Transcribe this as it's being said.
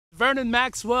Vernon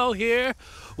Maxwell here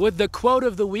with the quote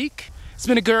of the week. It's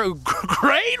been a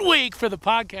great week for the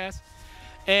podcast.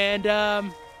 And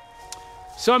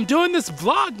so I'm doing this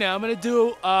vlog now. I'm gonna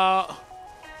do a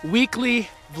weekly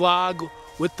vlog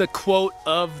with the quote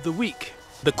of the week.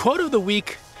 The quote of the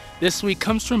week this week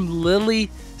comes from Lilly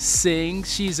Singh.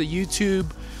 She's a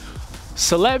YouTube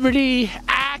celebrity,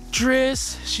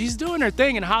 actress. She's doing her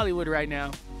thing in Hollywood right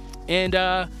now.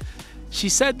 And she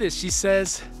said this, she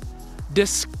says,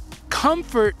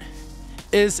 discomfort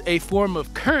is a form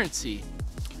of currency.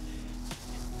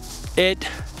 It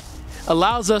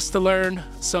allows us to learn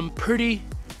some pretty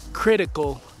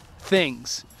critical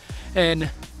things. And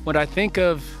when I think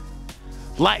of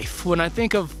life, when I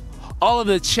think of all of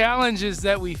the challenges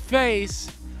that we face,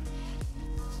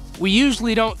 we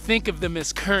usually don't think of them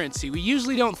as currency. We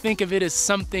usually don't think of it as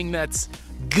something that's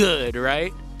good,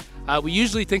 right? We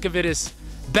usually think of it as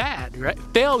bad, right?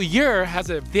 Failure has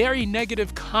a very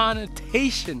negative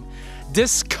connotation.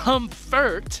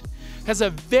 Discomfort has a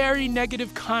very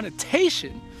negative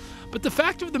connotation. But the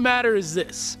fact of the matter is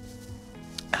this.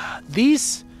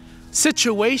 These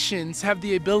situations have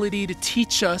the ability to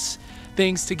teach us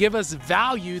things, to give us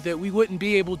value that we wouldn't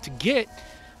be able to get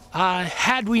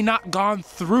had we not gone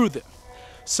through them.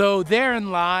 So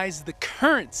therein lies the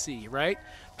currency, right?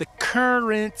 The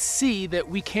currency that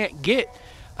we can't get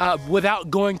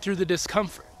without going through the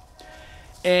discomfort.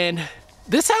 And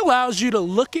this allows you to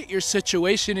look at your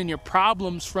situation and your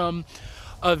problems from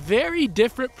a very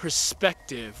different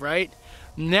perspective, right?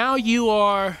 Now you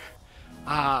are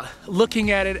looking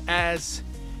at it as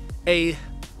a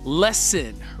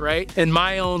lesson, right? In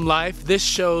my own life, this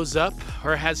shows up,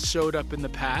 or has showed up in the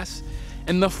past,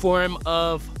 in the form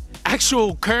of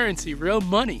actual currency, real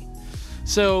money.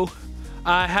 So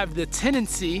I have the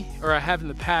tendency, or I have in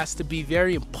the past, to be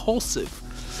very impulsive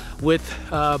with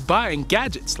buying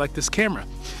gadgets like this camera.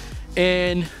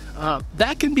 And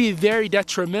that can be very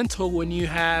detrimental when you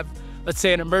have, let's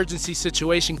say, an emergency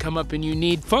situation come up and you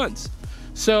need funds.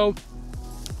 So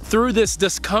through this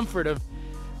discomfort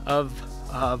of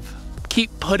keep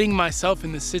putting myself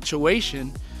in this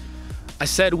situation, I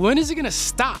said, when is it gonna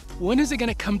stop? When is it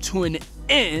gonna come to an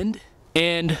end?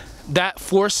 And that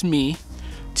forced me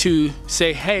to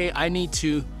say, hey, I need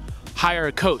to hire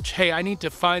a coach. Hey, I need to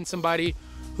find somebody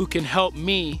who can help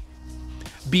me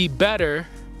be better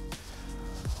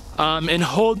and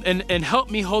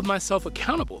help me hold myself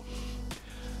accountable.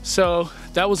 So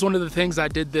that was one of the things I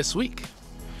did this week.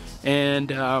 And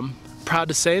proud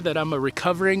to say that I'm a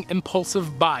recovering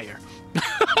impulsive buyer.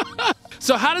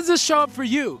 So how does this show up for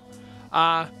you?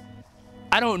 I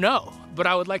don't know, but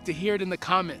I would like to hear it in the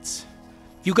comments.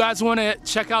 If you guys want to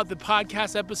check out the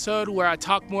podcast episode where I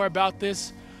talk more about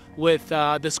this with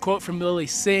this quote from Lilly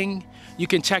Singh, you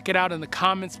can check it out in the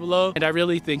comments below, and I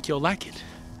really think you'll like it.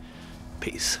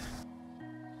 Peace.